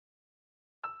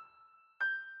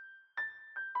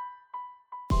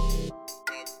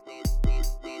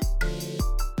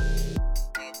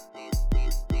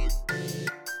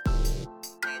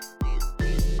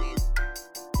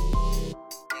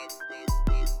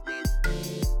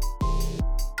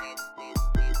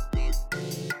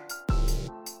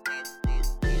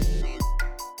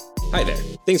Hi there.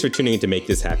 Thanks for tuning in to Make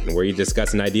This Happen, where you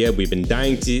discuss an idea we've been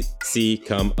dying to see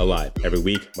come alive. Every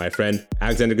week, my friend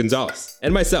Alexander Gonzalez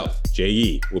and myself, Jay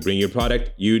Yee, will bring you a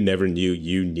product you never knew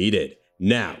you needed.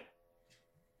 Now,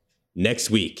 next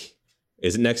week.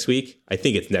 Is it next week? I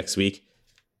think it's next week.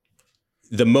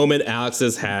 The moment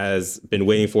Alexis has been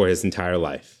waiting for his entire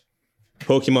life.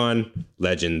 Pokemon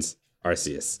Legends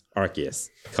Arceus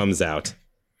comes out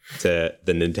to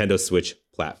the Nintendo Switch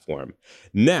platform.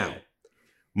 Now,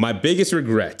 my biggest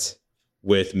regret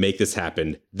with Make This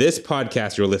Happen, this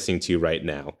podcast you're listening to right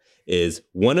now, is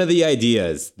one of the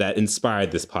ideas that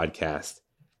inspired this podcast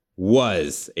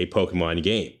was a Pokemon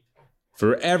game.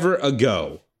 Forever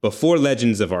ago, before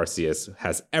Legends of Arceus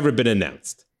has ever been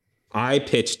announced, I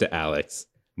pitched to Alex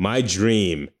my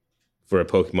dream for a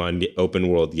Pokemon open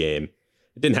world game.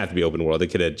 It didn't have to be open world. It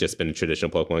could have just been a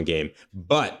traditional Pokemon game.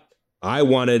 But I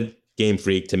wanted Game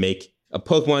Freak to make a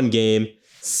Pokemon game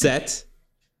set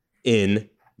in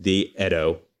the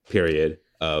Edo period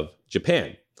of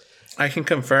Japan. I can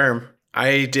confirm.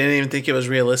 I didn't even think it was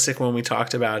realistic when we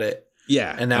talked about it.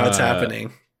 Yeah. And now it's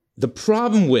happening. The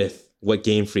problem with what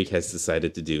Game Freak has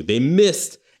decided to do, they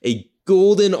missed a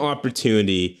golden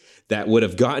opportunity that would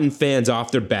have gotten fans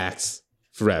off their backs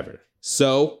forever.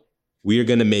 So we are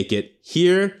going to make it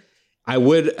here. I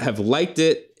would have liked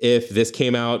it if this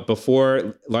came out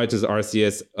before Legends of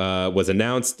Arceus was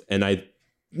announced, and I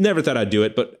never thought I'd do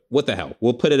it, but what the hell?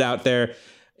 We'll put it out there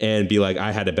and be like,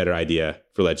 I had a better idea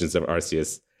for Legends of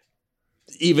Arceus.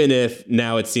 Even if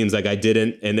now it seems like I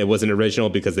didn't and it wasn't original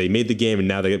because they made the game and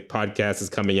now the podcast is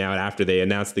coming out after they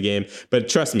announced the game. But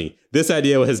trust me, this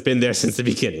idea has been there since the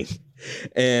beginning.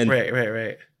 And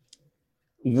Right.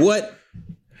 What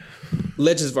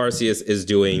Legends of Arceus is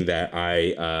doing that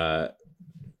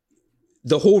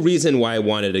the whole reason why I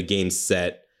wanted a game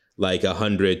set like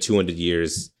 100, 200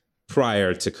 years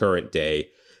prior to current day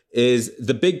is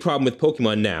the big problem with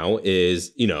Pokemon now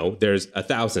is, there's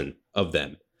 1,000 of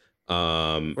them.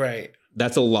 Right.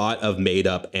 That's a lot of made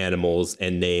up animals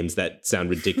and names that sound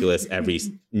ridiculous every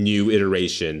new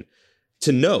iteration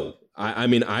to know. I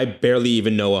mean, I barely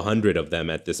even know 100 of them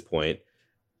at this point.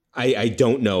 I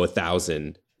don't know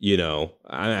 1,000,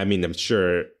 I mean, I'm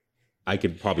sure I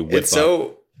could probably whip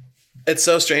up. It's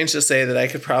so strange to say that I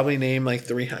could probably name like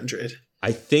 300.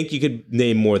 I think you could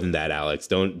name more than that, Alex.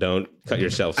 Don't cut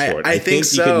yourself short. I think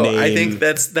so. I think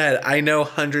that's that. I know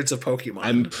hundreds of Pokemon.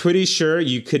 I'm pretty sure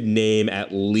you could name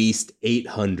at least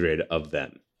 800 of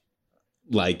them.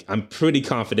 Like, I'm pretty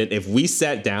confident if we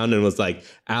sat down and was like,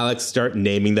 Alex, start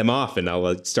naming them off, and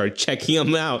I'll start checking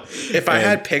them out. If I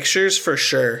had pictures, for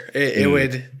sure, it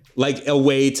would. Like a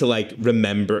way to like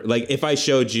remember, like if I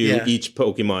showed you each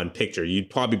Pokemon picture, you'd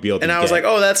probably be able to. And I was like,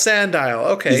 oh, that's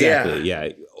Sandile. Okay, exactly, yeah.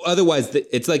 Otherwise,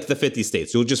 it's like the 50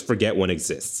 states. You'll just forget one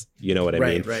exists. You know what I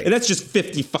mean? Right. And that's just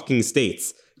 50 fucking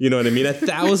states. You know what I mean?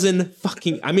 1,000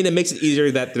 fucking. I mean, it makes it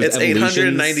easier that there's. It's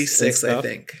 896, I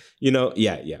think.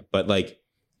 Yeah. But like,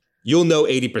 you'll know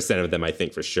 80% of them, I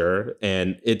think, for sure.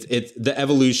 And it's the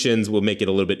evolutions will make it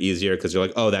a little bit easier because you're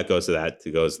like, oh, that goes to that,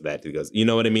 it goes to that, it goes. You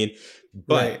know what I mean?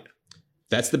 But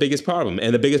that's the biggest problem.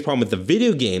 And the biggest problem with the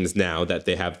video games now that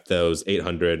they have those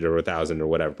 800 or 1,000 or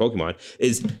whatever Pokemon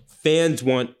is fans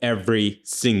want every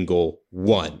single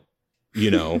one,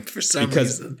 for some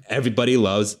because reason. Everybody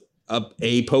loves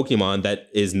a Pokemon that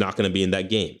is not going to be in that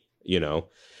game,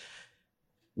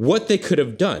 What they could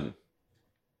have done.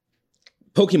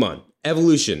 Pokemon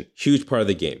evolution, huge part of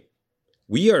the game.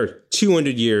 We are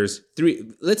 200 years.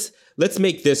 Let's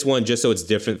make this one just so it's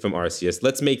different from Arceus.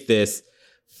 Let's make this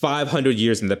 500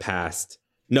 years in the past.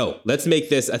 No, let's make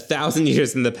this 1,000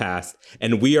 years in the past,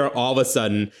 and we are all of a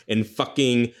sudden in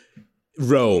fucking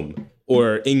Rome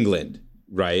or England,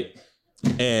 right?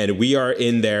 And we are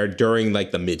in there during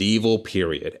like the medieval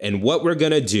period. And what we're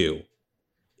gonna do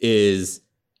is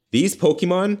these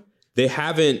Pokemon, they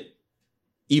haven't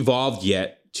evolved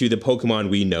yet to the Pokemon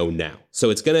we know now. So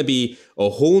it's going to be a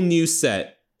whole new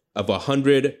set of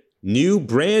 100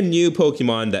 brand new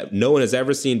Pokemon that no one has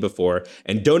ever seen before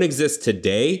and don't exist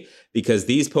today because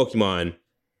these Pokemon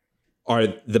are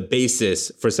the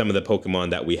basis for some of the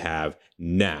Pokemon that we have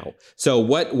now. So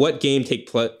what game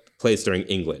take place during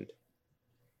England?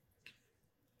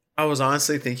 I was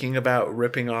honestly thinking about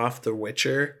ripping off The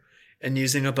Witcher and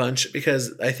using a bunch,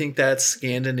 because I think that's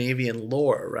Scandinavian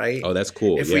lore, right? Oh, that's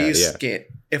cool. If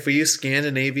we use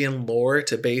Scandinavian lore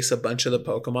to base a bunch of the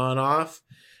Pokemon off,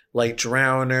 like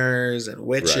drowners and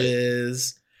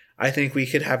witches, I think we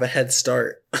could have a head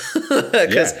start.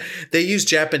 Because they use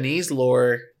Japanese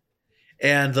lore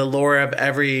and the lore of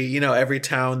every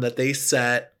town that they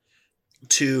set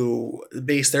to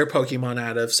base their Pokemon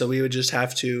out of. So we would just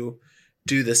have to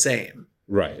do the same.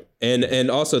 Right. And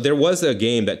also there was a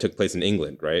game that took place in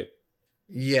England, right?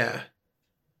 Yeah.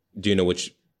 Do you know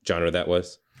which genre that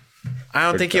was? I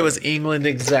don't think it was England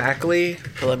exactly,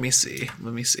 but let me see.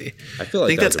 I feel like I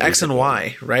think that's X and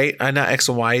Y, right? Not X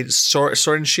and Y, Sword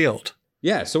and Shield.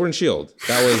 Yeah, Sword and Shield.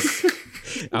 That was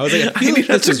I was like, I need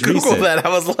to just Google that. I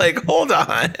was like, hold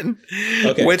on.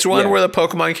 Okay, which one were the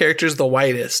Pokemon characters the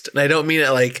whitest? And I don't mean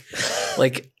it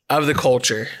like of the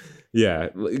culture. Yeah,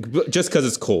 just because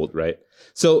it's cold, right?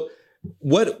 So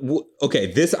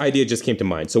okay, this idea just came to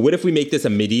mind. So what if we make this a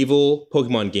medieval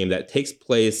Pokemon game that takes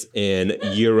place in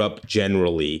Europe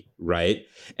generally, right?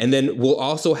 And then we'll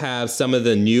also have some of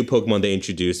the new Pokemon they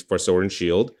introduced for Sword and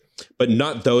Shield, but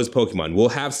not those Pokemon. We'll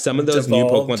have some of those new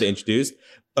Pokemon they introduced,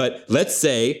 but let's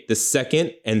say the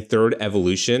second and third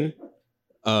evolution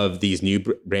of these new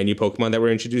brand new Pokemon that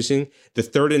we're introducing, the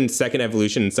third and second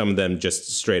evolution, and some of them just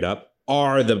straight up,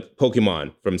 are the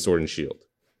Pokemon from Sword and Shield,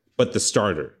 but the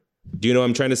starter. Do you know what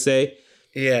I'm trying to say?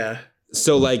 Yeah.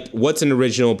 So, like, what's an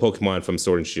original Pokemon from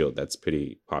Sword and Shield that's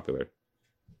pretty popular?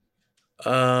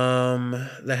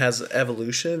 That has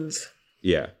evolutions.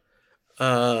 Yeah.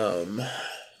 Trying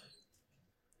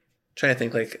to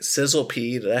think, like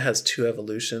Sizzlipede, that has 2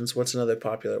 evolutions. What's another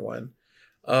popular one?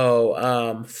 Oh,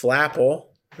 Flapple.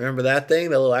 Remember that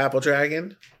thing, the little apple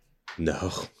dragon?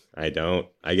 No, I don't.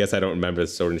 I guess I don't remember the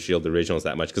Sword and Shield originals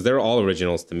that much because they're all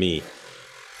originals to me.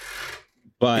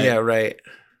 But yeah, right.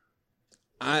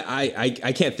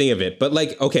 I can't think of it. But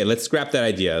like, okay, let's scrap that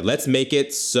idea. Let's make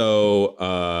it so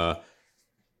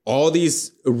all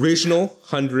these original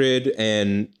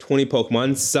 120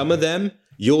 Pokemon, some of them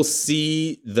you'll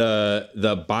see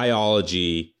the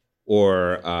biology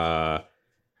or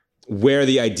where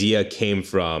the idea came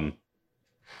from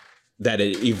that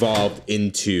it evolved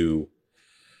into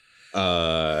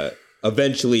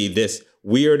eventually this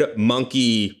weird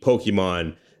monkey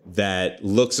Pokemon that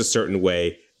looks a certain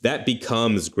way that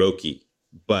becomes Grookey.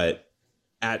 But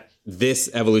at this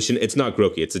evolution, it's not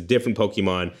Grookey. It's a different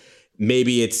Pokemon.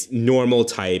 Maybe it's normal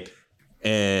type,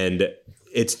 and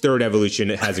its third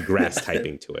evolution, it has a grass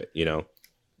typing to it, you know?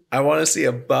 I want to see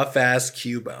a buff-ass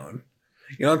Cubone.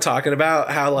 You know what I'm talking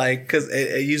about? How, like, because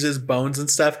it uses bones and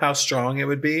stuff, how strong it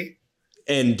would be.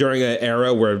 And during an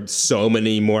era where so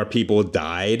many more people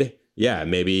died, yeah,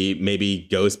 maybe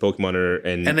ghost Pokemon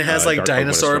and it has like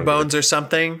dinosaur bones or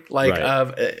something. Like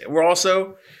we're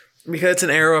also, because it's an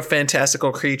era of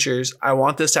fantastical creatures, I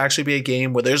want this to actually be a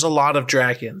game where there's a lot of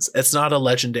dragons. It's not a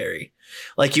legendary.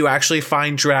 Like you actually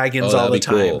find dragons all the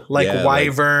time. Cool. Like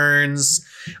wyverns,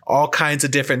 all kinds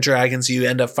of different dragons you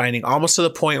end up finding, almost to the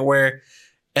point where,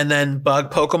 and then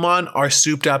bug Pokemon are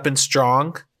souped up and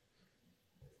strong.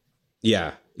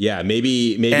 Yeah. Yeah,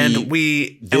 maybe and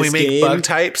we make bug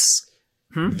types.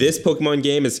 This Pokemon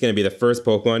game is going to be the first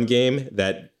Pokemon game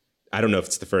that, I don't know if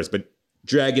it's the first, but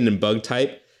dragon and bug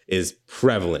type is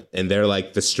prevalent, and they're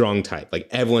like the strong type. Like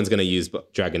everyone's going to use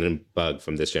dragon and bug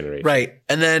from this generation. Right.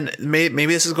 And then maybe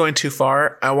this is going too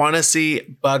far. I want to see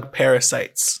bug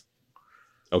parasites.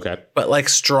 Okay. But like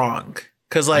strong.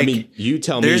 Because like, I mean, you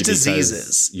tell me, there's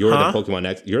diseases. You're the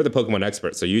Pokemon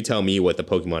expert, so you tell me what the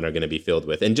Pokemon are going to be filled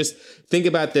with, and just think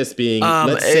about this being.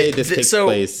 Let's say this takes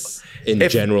place in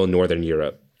general Northern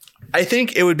Europe. I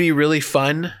think it would be really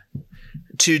fun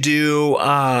to do.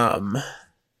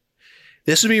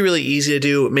 This would be really easy to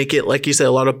do. Make it like you said,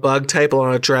 a lot of bug type, a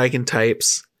lot of dragon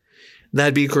types.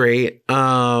 That'd be great.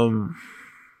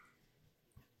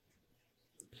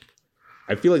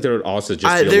 I feel like there would also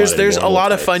just be there's a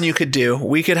lot of fun you could do.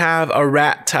 We could have a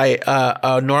rat type,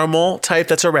 a normal type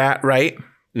that's a rat, right?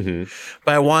 Mm-hmm.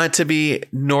 But I want it to be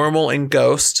normal and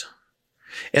ghost.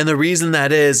 And the reason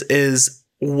that is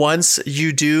once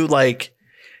you do like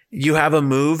you have a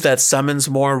move that summons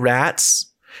more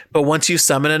rats, but once you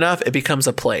summon enough, it becomes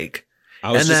a plague.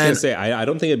 I was just gonna say I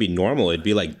don't think it'd be normal. It'd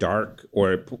be like dark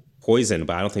or poison,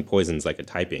 but I don't think poison's like a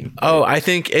typing. Oh, I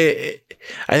think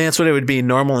that's what it would be,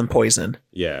 normal and poison.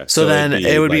 Yeah. So then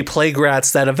it would be plague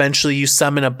rats that eventually you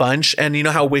summon a bunch. And you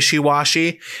know how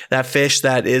wishy-washy, that fish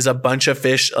that is a bunch of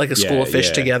fish, like a school of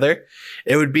fish together?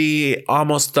 It would be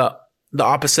almost the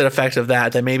opposite effect of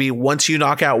that. That maybe once you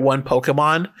knock out one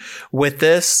Pokemon with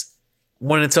this,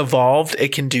 when it's evolved,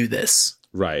 it can do this.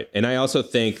 Right. And I also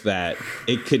think that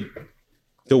it could...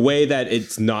 The way that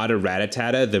it's not a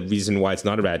Rattata, the reason why it's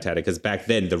not a Rattata, because back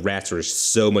then the rats were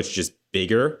so much just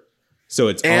bigger. So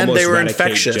it's and almost they were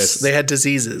infectious. They had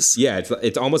diseases. Yeah,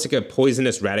 it's almost like a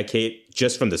poisonous Raticate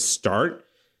just from the start.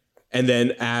 And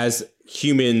then as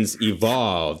humans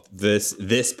evolved, this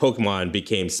Pokemon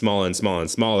became smaller and smaller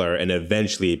and smaller, and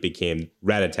eventually it became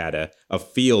Rattata, a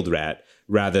field rat,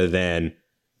 rather than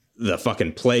the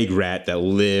fucking plague rat that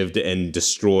lived and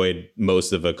destroyed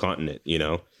most of a continent, you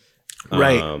know?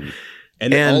 Right.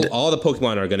 And all the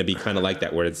Pokemon are going to be kind of like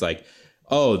that, where it's like,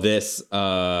 oh, this,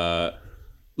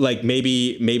 like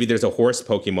maybe there's a horse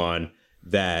Pokemon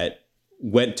that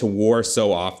went to war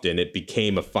so often it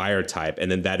became a fire type,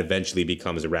 and then that eventually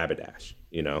becomes a Rapidash,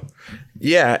 you know?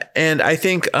 Yeah, and I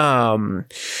think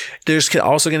there's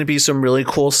also going to be some really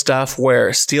cool stuff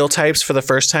where steel types for the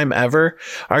first time ever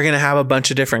are going to have a bunch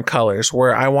of different colors,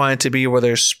 where I want it to be where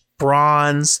there's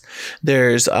bronze,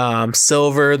 there's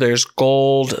silver, there's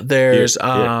gold, there's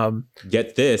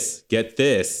Get this.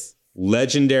 The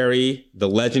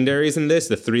legendaries in this,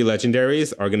 the 3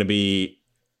 legendaries are going to be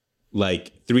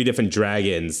like 3 different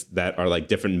dragons that are like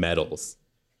different metals.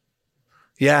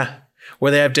 Yeah,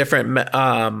 where they have different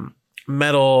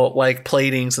metal like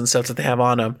platings and stuff that they have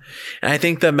on them. And I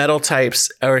think the metal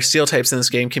types or steel types in this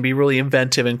game can be really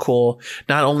inventive and cool.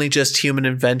 Not only just human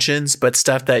inventions, but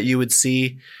stuff that you would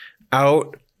see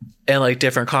out and like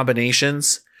different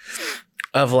combinations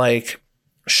of like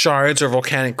shards or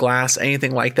volcanic glass.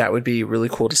 Anything like that would be really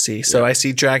cool to see. So I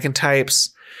see dragon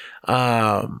types.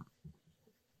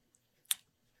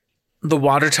 The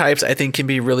water types I think can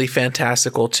be really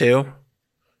fantastical too.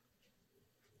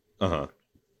 Where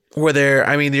you're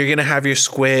going to have your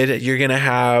squid, you're going to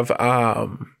have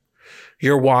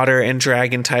your water and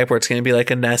dragon type where it's going to be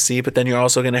like a Nessie, but then you're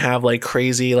also going to have like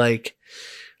crazy like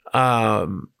mer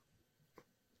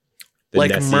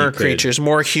creatures,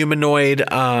 more humanoid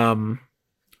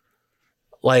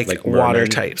like water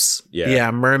types.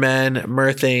 Yeah, mermen,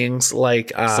 mer things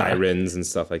like sirens and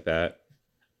stuff like that.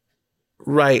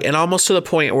 Right, and almost to the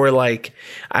point where like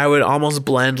I would almost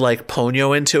blend like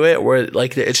Ponyo into it, where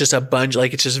like it's just a bunch,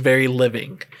 like it's just very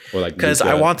living. Or like because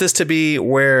I want this to be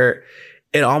where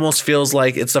it almost feels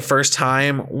like it's the first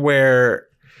time where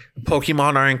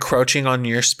Pokemon are encroaching on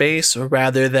your space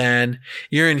rather than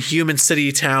you're in human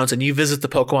city towns and you visit the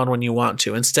Pokemon when you want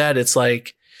to. Instead, it's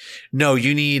like, no,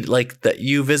 you need like that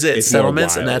you visit it's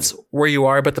settlements and that's where you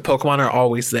are, but the Pokemon are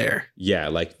always there. Yeah,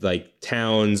 like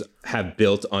towns have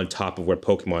built on top of where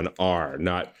Pokemon are,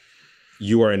 not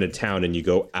you are in a town and you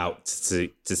go out to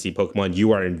see Pokemon.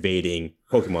 You are invading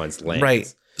Pokemon's land.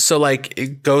 Right. So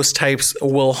like ghost types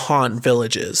will haunt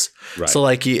villages. Right. So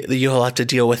like you'll have to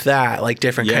deal with that, like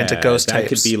different kinds of ghost types.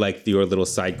 That could be like your little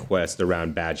side quest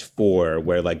around Badge 4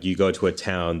 where like you go to a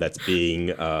town that's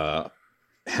being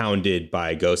hounded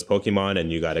by ghost Pokemon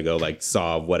and you got to go like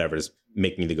solve whatever's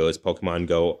making the ghost Pokemon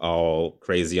go all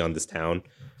crazy on this town,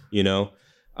 you know?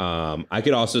 I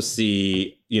could also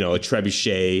see, you know, a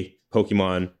Trebuchet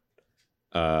Pokemon,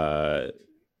 a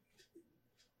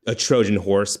Trojan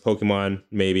horse Pokemon,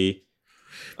 maybe.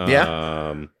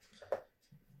 A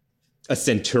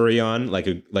Centurion, like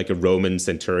a Roman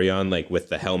Centurion, like with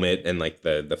the helmet and like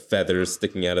the feathers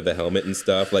sticking out of the helmet and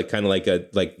stuff, like kind of like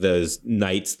those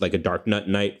knights, like a Darknut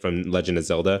Knight from Legend of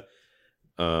Zelda.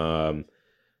 Lots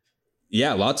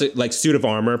of like suit of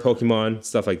armor Pokemon,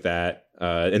 stuff like that.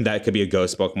 And that could be a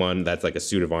ghost Pokemon that's like a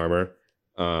suit of armor.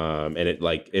 And it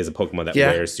like is a Pokemon that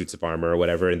wears suits of armor or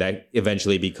whatever, and that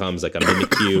eventually becomes like a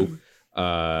Mimikyu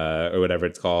or whatever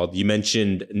it's called. You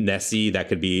mentioned Nessie, that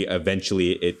could be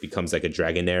eventually it becomes like a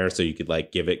Dragonair, so you could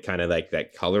like give it kind of like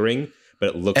that coloring, but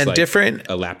it looks like different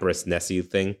a Lapras Nessie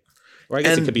thing, or I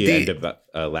guess it could be the end of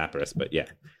Lapras, but yeah.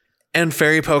 And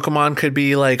fairy Pokemon could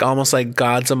be like almost like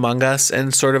gods among us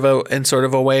in sort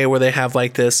of a way where they have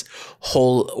like this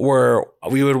whole where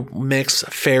we would mix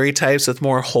fairy types with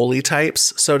more holy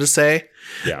types, so to say.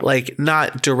 Yeah. Like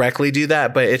not directly do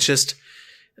that, but it's just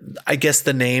I guess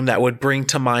the name that would bring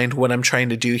to mind what I'm trying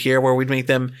to do here, where we'd make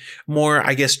them more,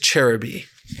 I guess, cheruby.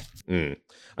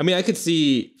 I mean, I could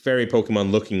see fairy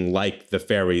Pokemon looking like the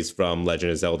fairies from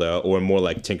Legend of Zelda, or more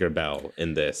like Tinkerbell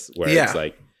in this, where it's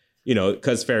like, you know,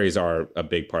 because fairies are a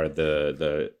big part of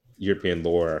the European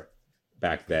lore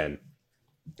back then.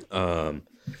 But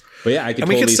yeah, I could. And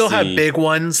we can still have big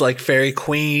ones like fairy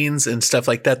queens and stuff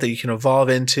like that you can evolve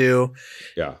into.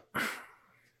 Yeah,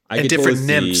 and different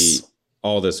nymphs.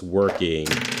 All this working.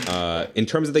 In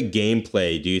terms of the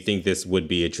gameplay, do you think this would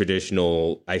be a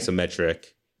traditional isometric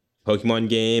Pokemon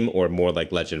game or more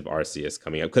like Legend of Arceus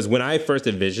coming up? Because when I first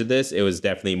envisioned this, it was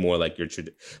definitely more like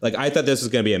like I thought this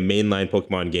was going to be a mainline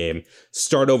Pokemon game,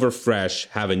 start over fresh,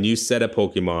 have a new set of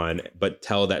Pokemon, but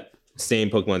tell that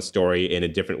same Pokemon story in a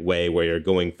different way, where you're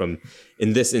going from,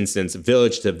 in this instance,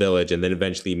 village to village, and then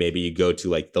eventually maybe you go to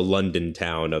like the London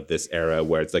town of this era,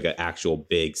 where it's like an actual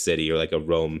big city, or like a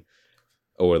Rome,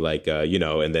 or like you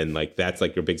know, and then like that's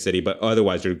like your big city. But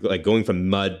otherwise, you're like going from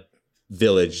mud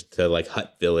village to like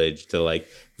hut village to like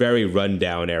very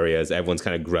rundown areas. Everyone's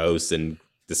kind of gross and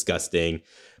disgusting.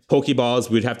 Pokeballs,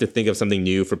 we'd have to think of something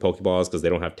new for Pokeballs because they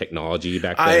don't have technology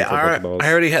back then for Pokeballs. I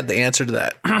already had the answer to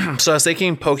that. So I was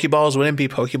thinking Pokeballs wouldn't be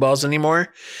Pokeballs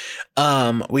anymore.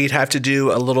 We'd have to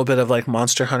do a little bit of like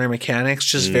Monster Hunter mechanics,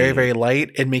 just very, very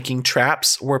light, and making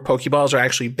traps where Pokeballs are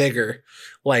actually bigger,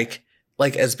 like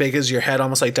as big as your head,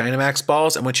 almost like Dynamax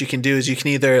balls. And what you can do is you can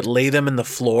either lay them in the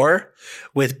floor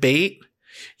with bait,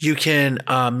 you can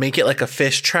make it like a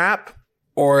fish trap,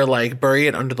 or like bury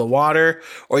it under the water,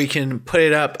 or you can put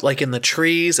it up like in the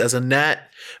trees as a net.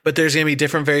 But there's going to be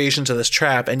different variations of this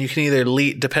trap, and you can either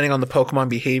lead, depending on the Pokemon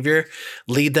behavior,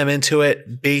 lead them into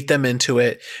it, bait them into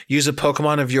it, use a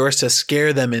Pokemon of yours to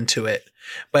scare them into it.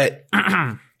 But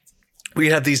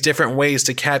we'd have these different ways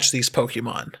to catch these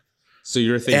Pokemon. So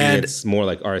you're thinking it's more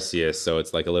like Arceus, so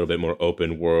it's like a little bit more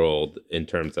open world in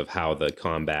terms of how the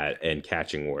combat and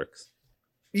catching works.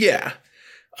 Yeah.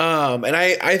 And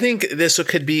I think this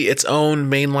could be its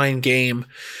own mainline game,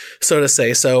 so to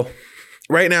say. So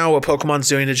right now, what Pokemon's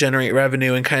doing to generate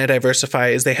revenue and kind of diversify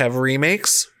is they have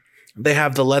remakes, they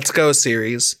have the Let's Go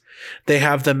series, they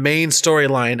have the main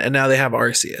storyline, and now they have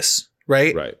Arceus,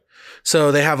 right? Right.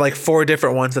 So they have like 4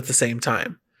 different ones at the same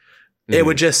time. It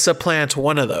would just supplant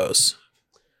one of those.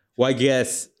 Well, I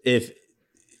guess if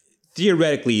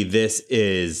theoretically this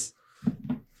is...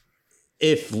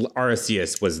 if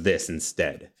Arceus was this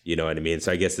instead, you know what I mean?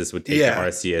 So I guess this would take the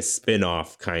Arceus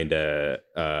spin-off kind of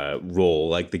role,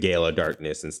 like the Gale of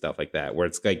Darkness and stuff like that, where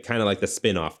it's like kind of like the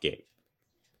spin-off game.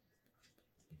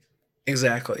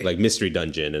 Exactly. Like Mystery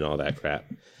Dungeon and all that crap.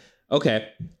 Okay.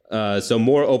 So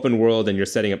more open world and you're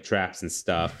setting up traps and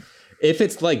stuff. If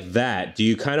it's like that, do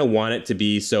you kind of want it to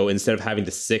be so instead of having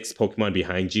the 6 Pokemon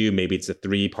behind you, maybe it's a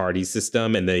 3-party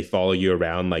system and they follow you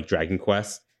around like Dragon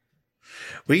Quest?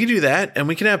 We can do that, and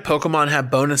we can have Pokemon have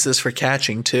bonuses for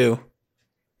catching too.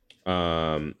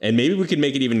 And maybe we could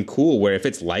make it even cool where if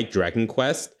it's like Dragon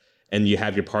Quest and you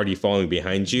have your party following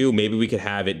behind you, maybe we could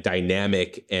have it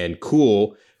dynamic and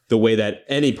cool the way that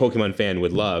any Pokemon fan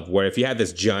would love, where if you have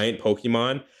this giant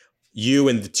Pokemon, you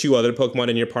and the 2 other Pokemon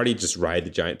in your party just ride the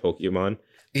giant Pokemon.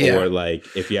 Yeah. Or like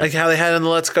if you have, like how they had in the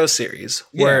Let's Go series,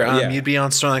 where you'd be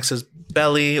on Snorlax's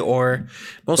belly, or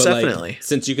most definitely. Like,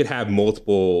 since you could have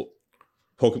multiple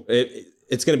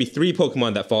it's going to be 3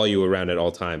 Pokemon that follow you around at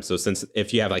all times. So since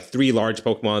if you have like 3 large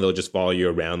Pokemon, they'll just follow you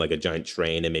around like a giant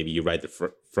train, and maybe you ride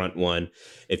the front one.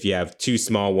 If you have 2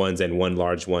 small ones and 1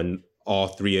 large one, all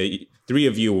 3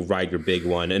 of you will ride your big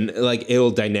one, and like it'll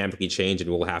dynamically change, and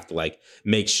we'll have to like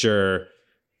make sure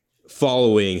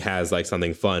following has like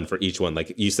something fun for each one.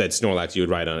 Like you said, Snorlax, you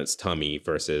would ride on its tummy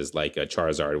versus like a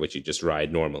Charizard, which you just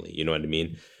ride normally. You know what I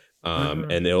mean?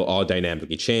 And it'll all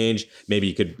dynamically change. Maybe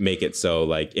you could make it so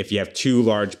like if you have 2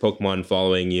 large Pokemon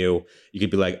following you, you could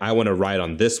be like, I want to ride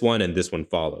on this one and this one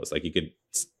follows. Like you could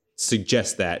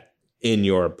suggest that in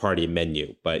your party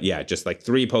menu. But yeah, just like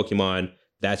 3 Pokemon,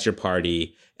 that's your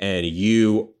party. And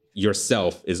you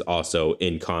yourself is also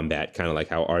in combat, kind of like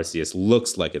how Arceus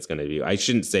looks like it's going to be. I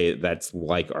shouldn't say that's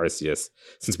like Arceus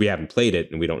since we haven't played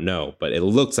it and we don't know, but it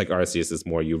looks like Arceus is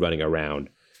more you running around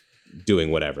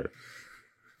doing whatever.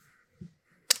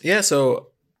 Yeah, so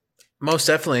most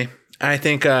definitely. I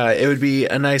think it would be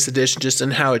a nice addition just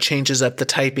in how it changes up the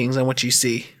typings and what you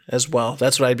see as well.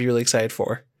 That's what I'd be really excited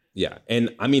for. Yeah, and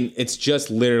I mean, it's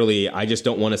just literally, I just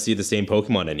don't want to see the same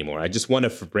Pokemon anymore. I just want a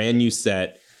brand new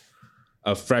set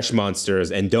of fresh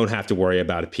monsters and don't have to worry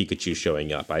about a Pikachu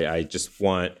showing up. I just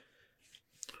want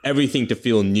everything to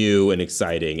feel new and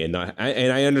exciting. And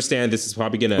I understand this is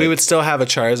probably going to... We would still have a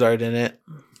Charizard in it.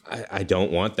 I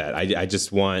don't want that. I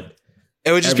just want...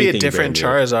 It would just be a different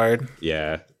Charizard.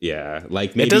 Yeah.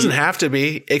 Like maybe... It doesn't have to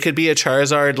be. It could be a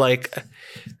Charizard like...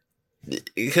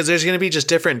 Because there's going to be just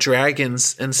different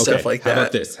dragons and stuff like that.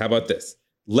 How about this?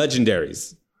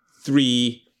 Legendaries.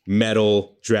 3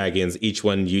 metal dragons, each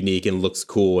one unique and looks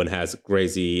cool and has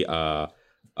crazy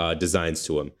designs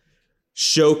to them.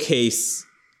 Showcase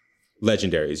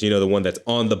legendaries. You know, the one that's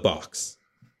on the box.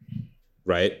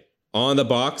 Right? On the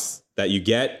box that you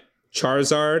get,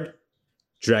 Charizard,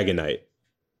 Dragonite.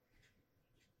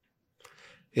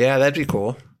 Yeah, that'd be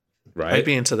cool. Right? I'd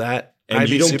be into that. And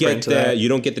you don't get you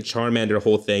don't get the Charmander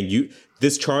whole thing.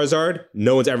 This Charizard,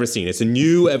 no one's ever seen. It's a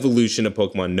new evolution of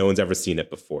Pokemon. No one's ever seen it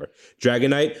before.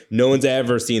 Dragonite, no one's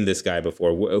ever seen this guy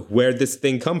before. Where'd this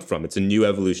thing come from? It's a new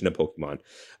evolution of Pokemon.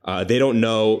 They don't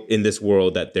know in this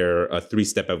world that they're a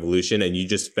 3-step evolution, and you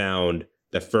just found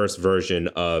the first version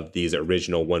of these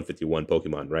original 151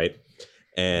 Pokemon, right?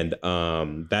 And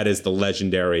that is the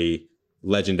legendary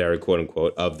quote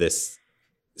unquote of this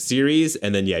series.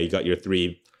 And then you got your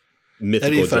 3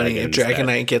 mythical dragons. That'd be funny if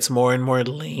Dragonite gets more and more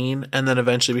lean and then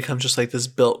eventually becomes just like this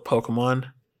built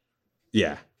Pokemon.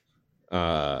 Yeah.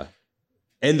 And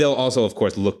they'll also, of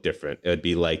course, look different. It would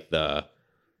be like the,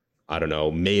 I don't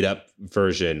know, made up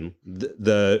version.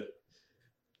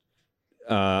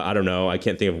 I don't know. I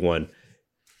can't think of one.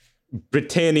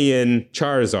 Britannian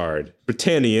Charizard,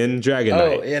 Britannian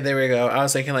Dragonite. Oh, yeah, there we go. I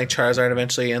was thinking like Charizard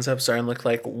eventually ends up starting to look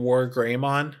like War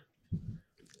Greymon.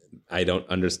 I don't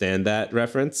understand that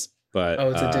reference, but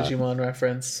oh, it's a Digimon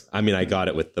reference. I mean, I got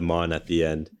it with the Mon at the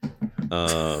end.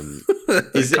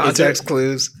 Context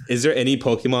clues. Is there any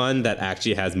Pokemon that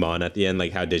actually has Mon at the end,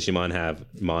 like how Digimon have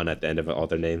Mon at the end of all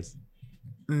their names?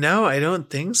 No, I don't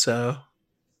think so.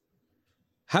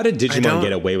 How did Digimon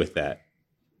get away with that?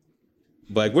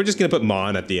 Like, we're just going to put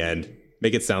Mon at the end.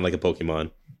 Make it sound like a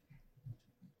Pokemon.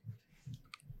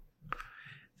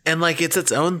 And, like, it's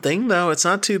its own thing, though. It's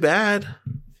not too bad.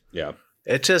 Yeah.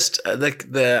 It just, it's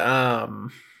a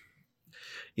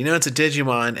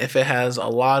Digimon if it has a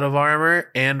lot of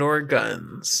armor and or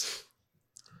guns.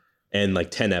 And,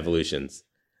 like, 10 evolutions.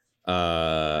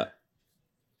 The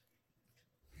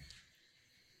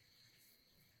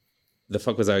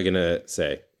fuck was I going to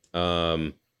say?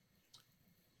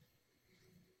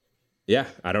 Yeah,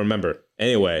 I don't remember.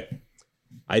 Anyway,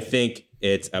 I think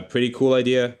it's a pretty cool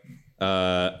idea.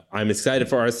 I'm excited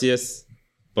for Arceus,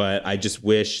 but I just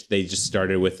wish they just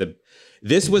started with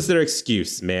this was their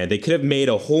excuse, man. They could have made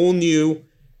a whole new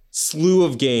slew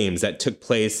of games that took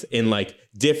place in like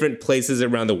different places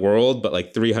around the world, but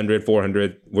like 300,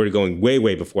 400, we're going way,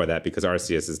 way before that because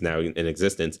Arceus is now in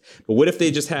existence. But what if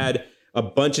they just had a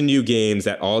bunch of new games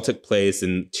that all took place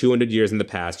in 200 years in the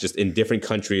past, just in different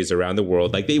countries around the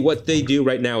world, like what they do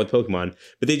right now with Pokemon,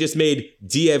 but they just made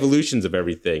de-evolutions of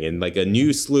everything and like a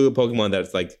new slew of Pokemon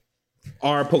that's like,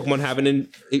 our Pokemon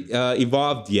haven't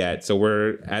evolved yet. So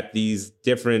we're at these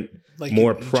different, like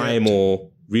more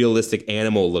primal, realistic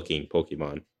animal-looking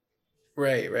Pokemon.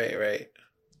 Right.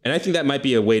 And I think that might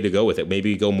be a way to go with it.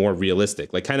 Maybe go more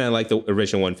realistic, like kind of like the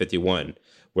original 151,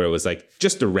 where it was like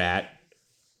just a rat.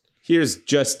 Here's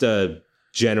just a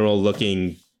general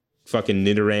looking fucking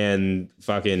Nidoran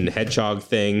fucking hedgehog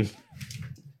thing.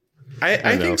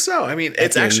 I think so. I mean,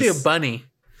 it's actually a bunny.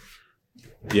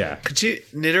 Yeah.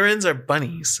 Nidorans are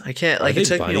bunnies. I can't, like, it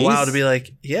took me a while to be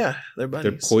like, yeah, they're bunnies.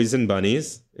 They're poison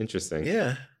bunnies. Interesting.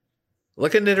 Yeah.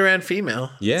 Look at Nidoran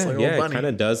female. Yeah, like it kind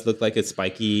of does look like a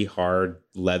spiky, hard,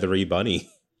 leathery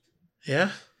bunny. Yeah.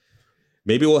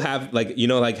 Maybe we'll have like,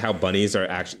 like how bunnies are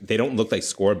actually, they don't look like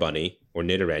Scorbunny or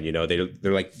Nidoran,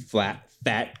 they're like flat,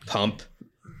 fat pump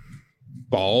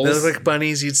balls. They look like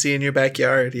bunnies you'd see in your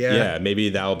backyard. Yeah. Yeah.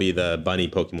 Maybe that'll be the bunny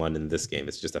Pokemon in this game.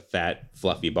 It's just a fat,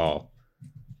 fluffy ball.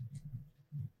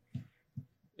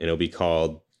 And it'll be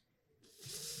called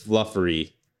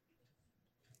Fluffery.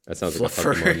 That sounds like a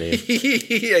Pokemon name.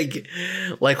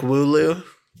 Like Wooloo.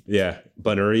 Yeah.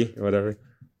 Bunnery or whatever.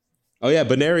 Oh yeah,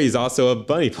 Baneri is also a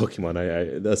bunny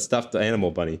Pokemon. The stuffed animal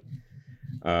bunny.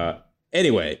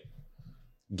 Anyway,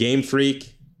 Game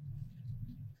Freak,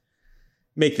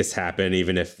 make this happen,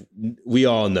 even if we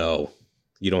all know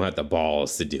you don't have the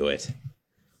balls to do it.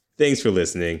 Thanks for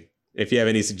listening. If you have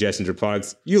any suggestions or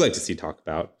plugs you'd like to see talked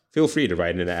about, feel free to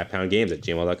write in at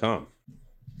 @poundgames@gmail.com.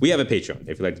 We have a Patreon.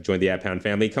 If you'd like to join the @Pound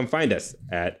family, come find us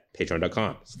at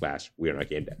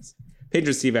patreon.com/wearenotgamedads. Patrons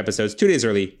receive episodes 2 days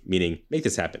early, meaning make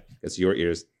this happen because your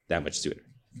ears that much sooner.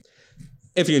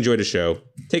 If you enjoyed the show,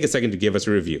 take a second to give us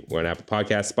a review. We're on Apple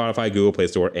Podcasts, Spotify, Google Play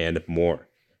Store, and more.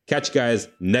 Catch you guys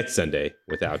next Sunday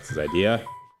with Alex's idea.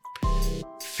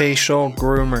 Facial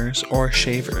groomers or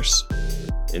shavers.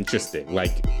 Interesting.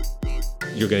 Like,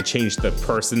 you're going to change the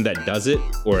person that does it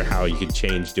or how you could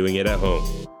change doing it at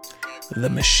home? The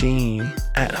machine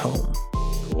at home.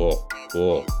 Cool.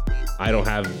 I don't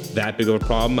have that big of a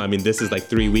problem. I mean, this is like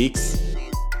 3 weeks.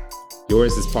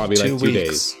 Yours is probably like 2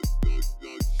 days.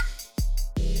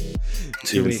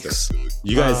 2 weeks. So.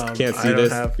 You guys can't see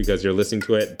this because you're listening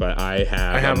to it, but I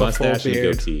have a mustache and a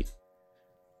goatee.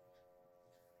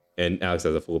 And Alex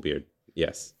has a full beard.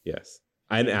 Yes.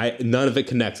 I none of it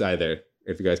connects either,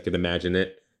 if you guys can imagine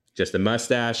it. Just a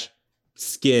mustache,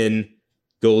 skin,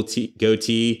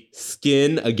 goatee,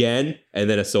 skin again, and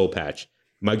then a soul patch.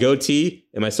 My goatee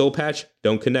and my soul patch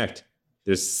don't connect.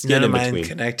 There's skin in between. None of mine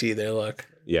connect either, look.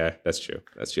 Yeah, that's true.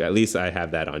 At least I have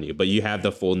that on you. But you have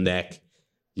the full neck.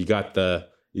 You got the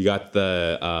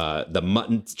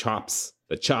mutton chops,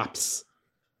 the chops.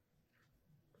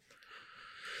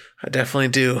 I definitely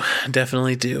do.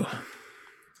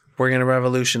 We're going to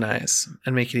revolutionize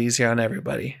and make it easier on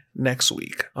everybody next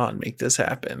week on Make This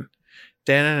Happen.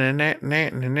 Like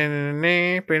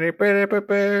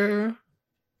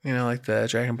the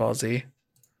Dragon Ball Z.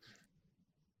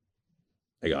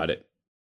 I got it.